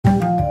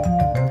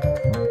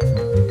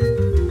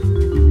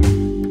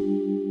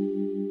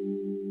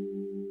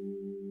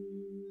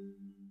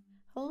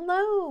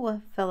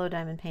Hello, fellow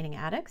diamond painting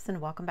addicts,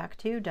 and welcome back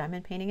to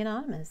Diamond Painting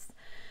Anonymous.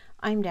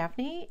 I'm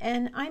Daphne,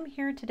 and I'm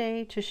here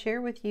today to share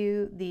with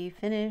you the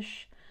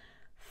finish,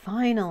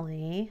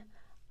 finally,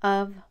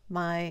 of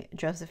my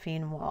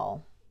Josephine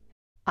wall.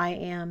 I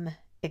am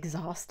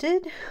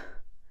exhausted,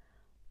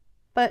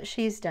 but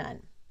she's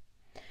done.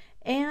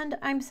 And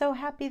I'm so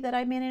happy that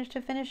I managed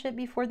to finish it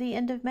before the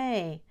end of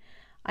May.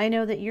 I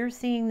know that you're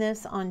seeing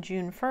this on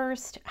June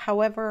 1st.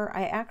 However,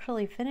 I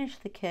actually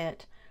finished the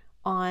kit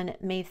on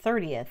May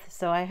 30th,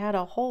 so I had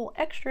a whole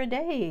extra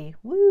day.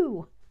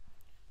 Woo!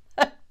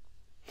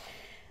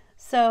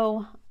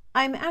 So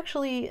I'm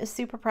actually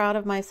super proud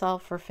of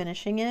myself for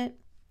finishing it.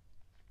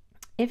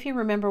 If you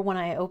remember when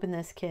I opened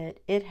this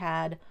kit, it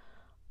had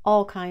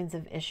all kinds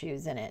of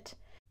issues in it.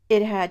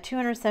 It had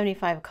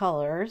 275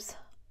 colors,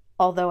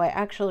 although I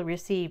actually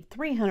received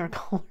 300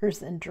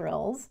 colors and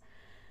drills.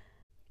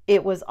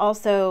 It was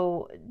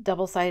also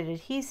double-sided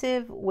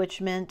adhesive,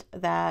 which meant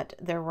that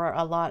there were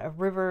a lot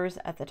of rivers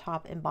at the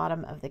top and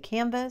bottom of the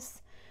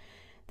canvas.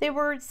 They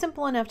were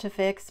simple enough to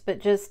fix, but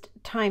just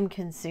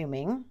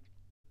time-consuming.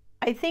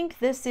 I think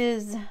this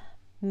is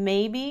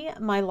maybe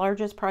my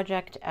largest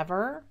project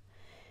ever.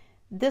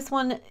 This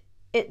one,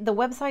 the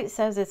website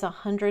says it's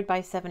 100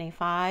 by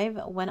 75.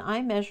 When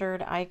I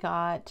measured, I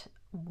got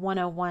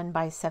 101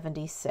 by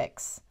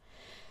 76.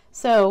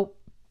 So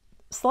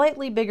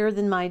slightly bigger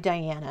than my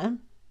Diana.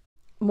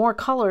 More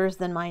colors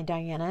than my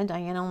Diana.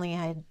 Diana only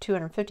had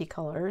 250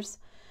 colors.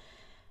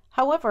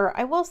 However,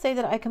 I will say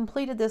that I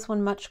completed this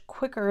one much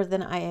quicker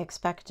than I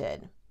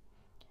expected.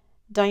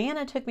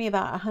 Diana took me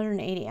about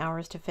 180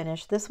 hours to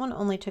finish. This one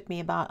only took me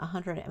about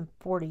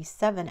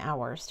 147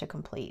 hours to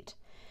complete.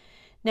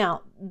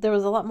 Now, there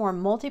was a lot more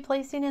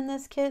multi-placing in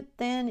this kit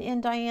than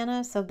in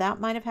Diana, so that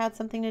might have had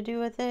something to do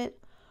with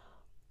it.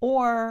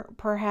 Or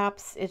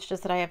perhaps it's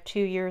just that I have 2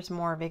 years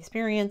more of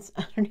experience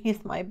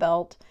underneath my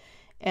belt,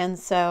 and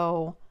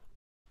so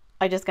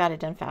I just got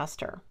it done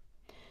faster.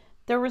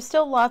 There was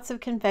still lots of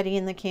confetti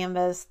in the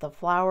canvas. The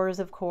flowers,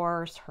 of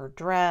course, her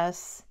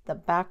dress, the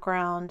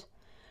background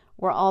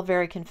were all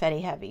very confetti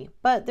heavy.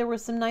 But there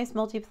was some nice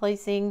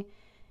multi-placing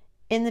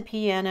in the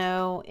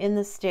piano, in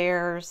the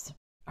stairs,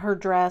 her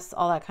dress,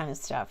 all that kind of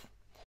stuff.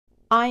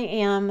 I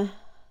am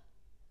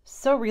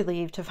so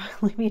relieved to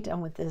finally be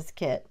done with this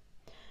kit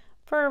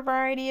for a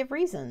variety of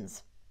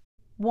reasons.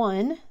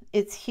 One,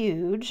 it's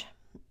huge.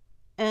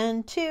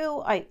 And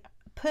two, I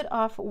put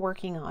off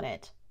working on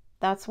it.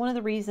 That's one of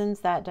the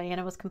reasons that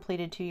Diana was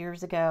completed 2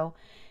 years ago,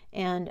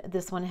 and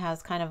this one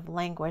has kind of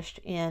languished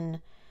in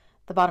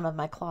the bottom of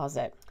my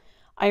closet.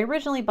 I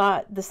originally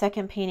bought the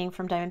second painting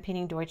from Diamond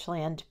Painting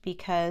Deutschland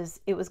because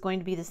it was going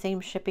to be the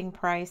same shipping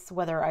price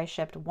whether I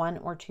shipped 1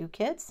 or 2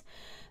 kits.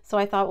 So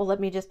I thought, well,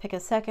 let me just pick a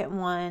second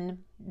one.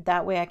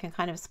 That way I can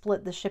kind of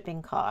split the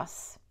shipping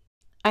costs.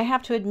 I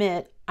have to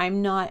admit,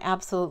 I'm not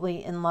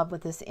absolutely in love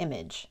with this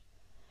image,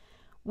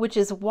 which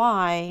is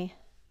why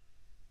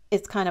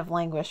it's kind of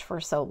languished for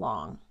so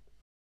long.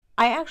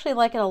 I actually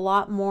like it a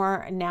lot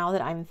more now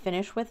that I'm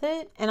finished with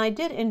it, and I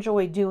did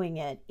enjoy doing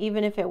it,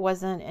 even if it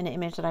wasn't an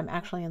image that I'm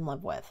actually in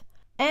love with.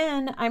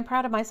 And I'm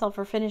proud of myself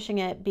for finishing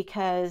it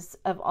because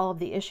of all of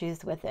the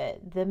issues with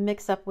it. The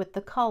mix-up with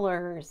the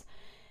colors,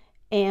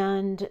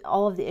 and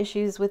all of the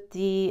issues with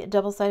the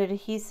double-sided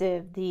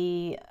adhesive,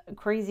 the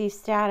crazy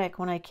static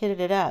when I kitted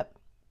it up.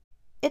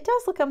 It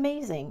does look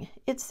amazing.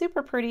 It's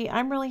super pretty.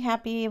 I'm really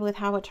happy with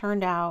how it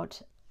turned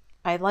out.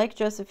 I like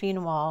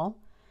Josephine wall.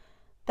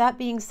 That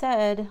being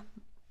said,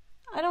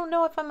 I don't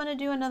know if I'm going to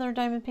do another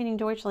Diamond Painting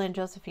Deutschland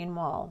Josephine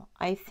wall.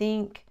 I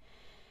think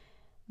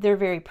they're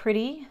very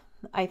pretty.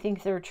 I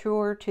think they're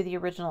truer to the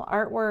original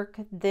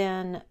artwork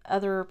than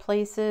other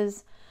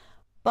places,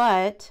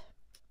 but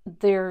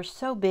they're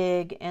so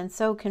big and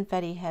so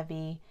confetti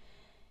heavy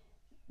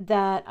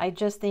that I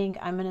just think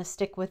I'm going to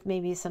stick with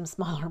maybe some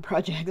smaller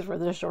projects for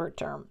the short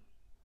term.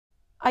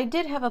 I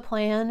did have a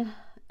plan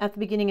at the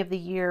beginning of the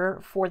year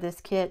for this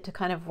kit to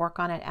kind of work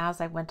on it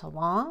as I went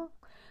along.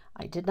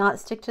 I did not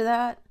stick to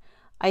that.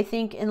 I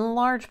think in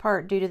large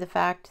part due to the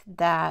fact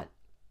that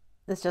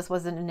this just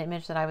wasn't an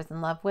image that I was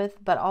in love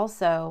with, but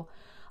also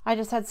I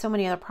just had so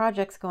many other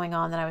projects going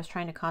on that I was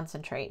trying to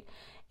concentrate.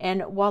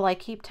 And while I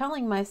keep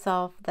telling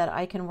myself that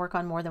I can work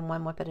on more than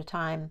one whip at a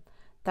time,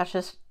 that's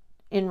just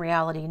in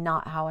reality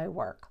not how I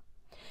work.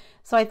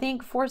 So I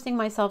think forcing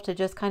myself to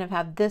just kind of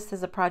have this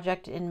as a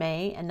project in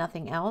May and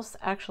nothing else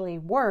actually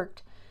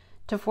worked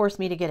to force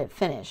me to get it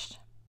finished.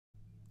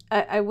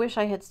 I wish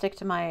I had stuck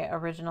to my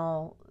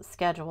original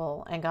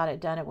schedule and got it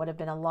done. It would have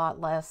been a lot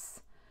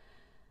less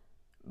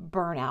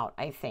burnout,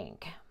 I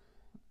think.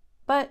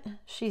 But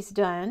she's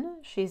done.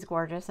 She's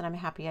gorgeous, and I'm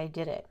happy I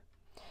did it.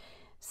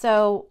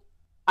 So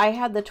I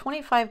had the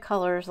 25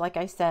 colors, like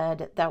I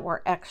said, that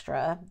were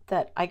extra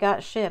that I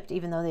got shipped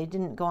even though they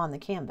didn't go on the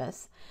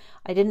canvas.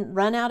 I didn't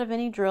run out of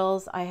any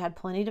drills. I had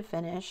plenty to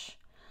finish.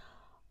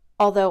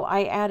 Although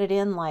I added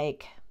in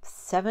like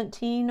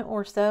 17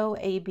 or so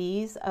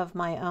ABs of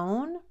my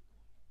own.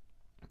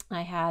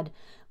 I had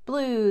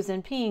blues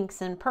and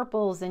pinks and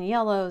purples and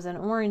yellows and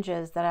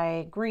oranges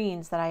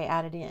greens that I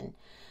added in.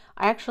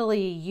 I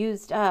actually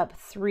used up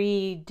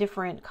 3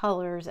 different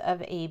colors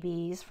of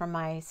ABs from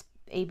my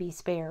AB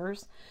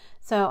spares.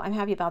 So I'm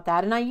happy about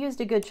that. And I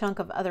used a good chunk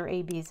of other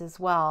ABs as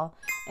well.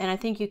 And I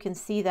think you can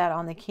see that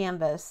on the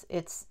canvas.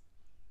 It's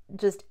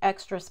just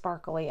extra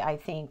sparkly, I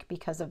think,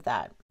 because of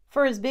that.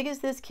 For as big as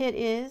this kit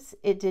is,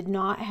 it did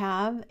not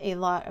have a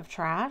lot of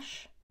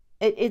trash.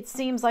 It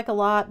seems like a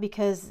lot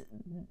because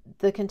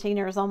the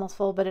container is almost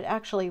full, but it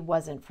actually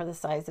wasn't for the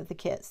size of the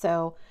kit.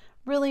 So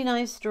really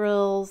nice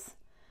drills.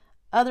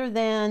 Other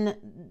than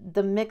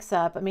the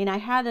mix-up, I mean, I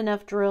had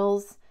enough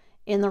drills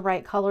in the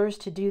right colors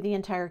to do the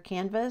entire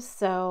canvas,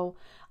 so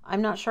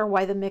I'm not sure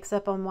why the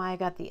mix-up on why I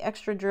got the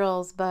extra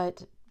drills,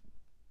 but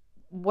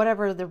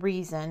whatever the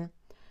reason,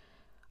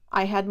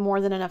 I had more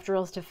than enough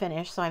drills to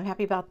finish, so I'm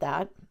happy about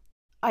that.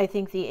 I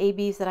think the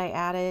ABs that I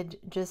added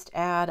just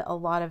add a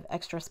lot of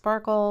extra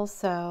sparkle,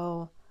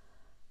 so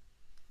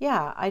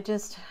yeah, I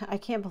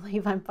can't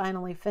believe I'm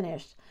finally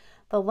finished.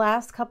 The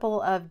last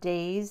couple of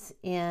days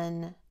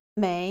in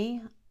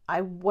May,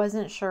 I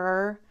wasn't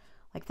sure,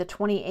 like the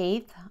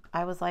 28th,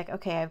 I was like,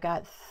 okay, I've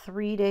got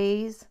 3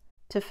 days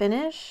to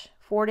finish,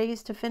 4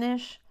 days to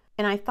finish,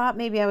 and I thought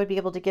maybe I would be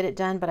able to get it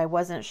done, but I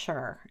wasn't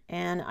sure.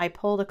 And I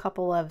pulled a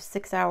couple of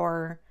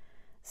 6-hour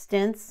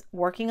stints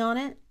working on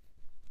it,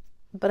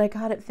 but I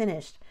got it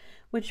finished,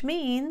 which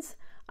means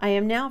I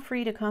am now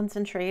free to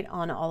concentrate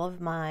on all of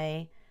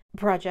my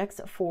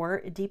projects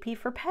for DP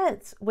for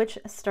Pets, which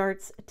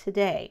starts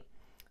today.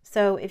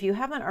 So if you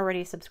haven't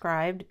already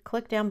subscribed,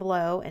 click down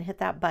below and hit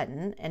that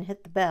button and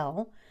hit the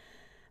bell,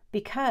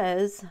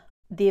 because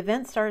the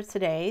event starts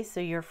today, so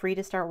you're free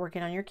to start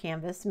working on your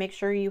canvas. Make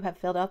sure you have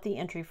filled out the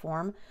entry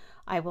form.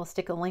 I will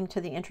stick a link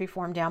to the entry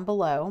form down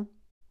below.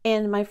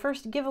 And my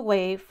first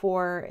giveaway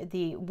for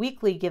the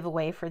weekly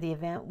giveaway for the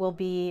event will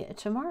be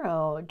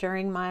tomorrow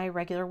during my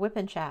regular whip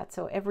and chat.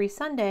 So every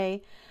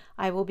Sunday,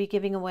 I will be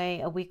giving away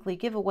a weekly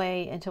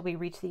giveaway until we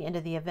reach the end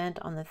of the event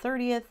on the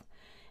 30th.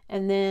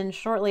 And then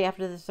shortly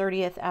after the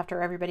 30th,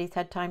 after everybody's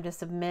had time to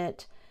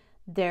submit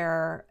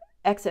their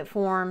exit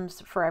forms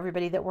for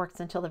everybody that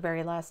works until the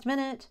very last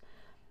minute,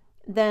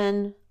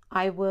 then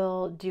I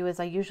will do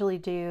as I usually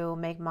do,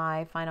 make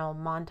my final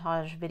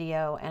montage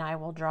video, and I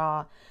will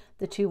draw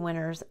the 2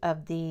 winners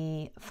of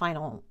the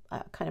final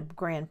kind of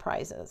grand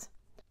prizes.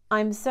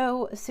 I'm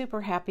so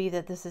super happy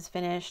that this is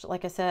finished.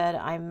 Like I said,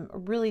 I'm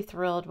really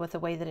thrilled with the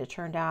way that it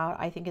turned out.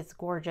 I think it's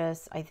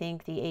gorgeous. I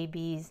think the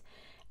ABs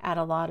add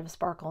a lot of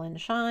sparkle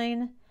and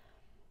shine.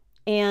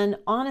 And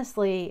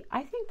honestly,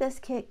 I think this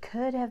kit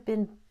could have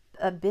been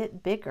a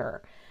bit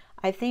bigger.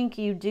 I think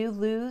you do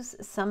lose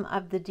some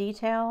of the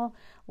detail,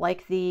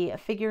 like the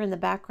figure in the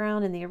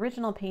background in the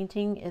original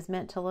painting is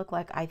meant to look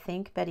like, I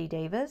think, Betty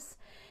Davis.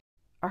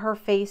 Her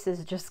face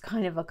is just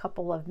kind of a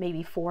couple of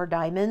maybe 4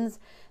 diamonds.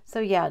 So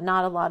yeah,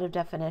 not a lot of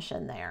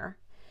definition there.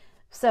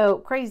 So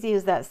crazy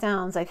as that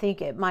sounds, I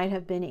think it might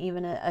have been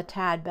even a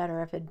tad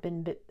better if it had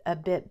been a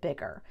bit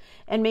bigger.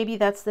 And maybe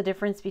that's the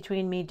difference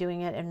between me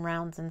doing it in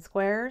rounds and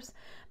squares.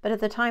 But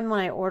at the time when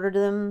I ordered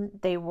them,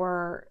 they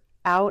were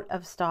out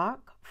of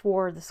stock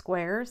for the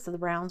squares. So the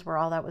rounds were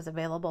all that was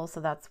available. So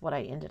that's what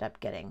I ended up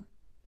getting.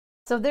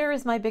 So there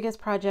is my biggest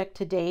project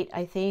to date.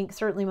 I think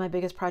certainly my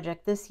biggest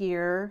project this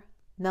year,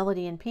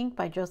 Melody in Pink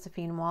by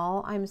Josephine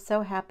Wall. I'm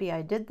so happy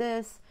I did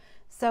this.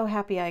 So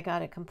happy I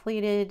got it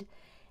completed.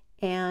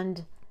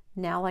 And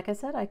now, like I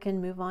said, I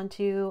can move on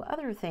to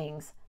other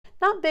things.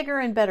 Not bigger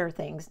and better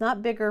things.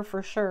 Not bigger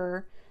for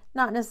sure.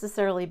 Not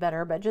necessarily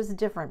better, but just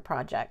different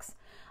projects.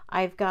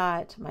 I've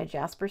got my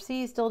Jasper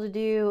C still to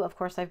do. Of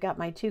course, I've got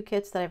my 2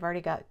 kits that I've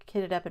already got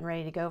kitted up and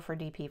ready to go for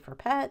DP for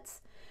Pets.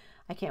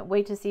 I can't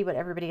wait to see what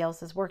everybody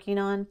else is working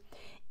on.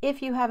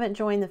 If you haven't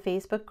joined the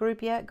Facebook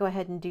group yet, go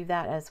ahead and do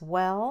that as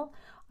well.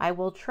 I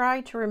will try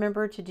to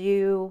remember to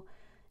do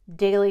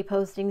daily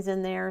postings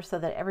in there so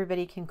that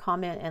everybody can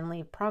comment and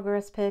leave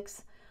progress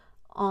pics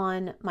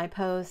on my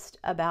post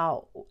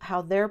about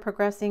how they're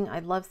progressing. I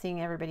love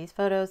seeing everybody's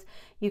photos.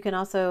 You can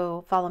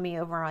also follow me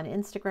over on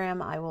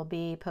Instagram. I will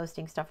be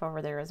posting stuff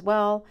over there as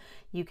well.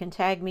 You can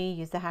tag me,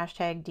 use the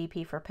hashtag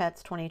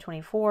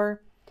DP4Pets2024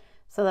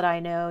 so that I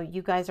know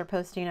you guys are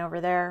posting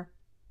over there.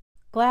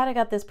 Glad I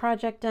got this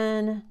project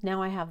done.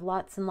 Now I have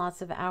lots and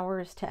lots of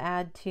hours to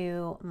add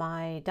to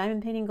my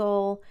diamond painting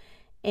goal,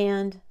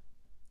 and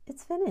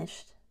it's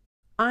finished.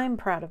 I'm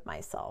proud of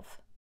myself.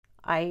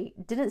 I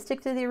didn't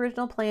stick to the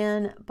original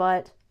plan,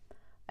 but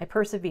I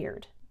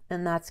persevered,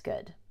 and that's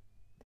good.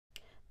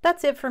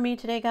 That's it for me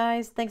today,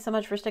 guys. Thanks so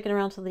much for sticking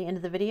around till the end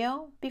of the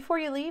video. Before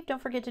you leave,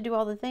 don't forget to do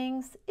all the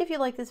things. If you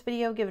like this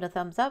video, give it a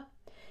thumbs up.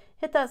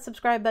 Hit that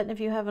subscribe button if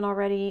you haven't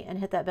already, and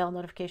hit that bell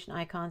notification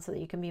icon so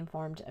that you can be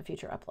informed of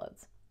future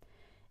uploads.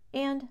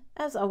 And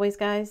as always,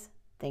 guys,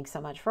 thanks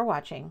so much for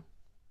watching.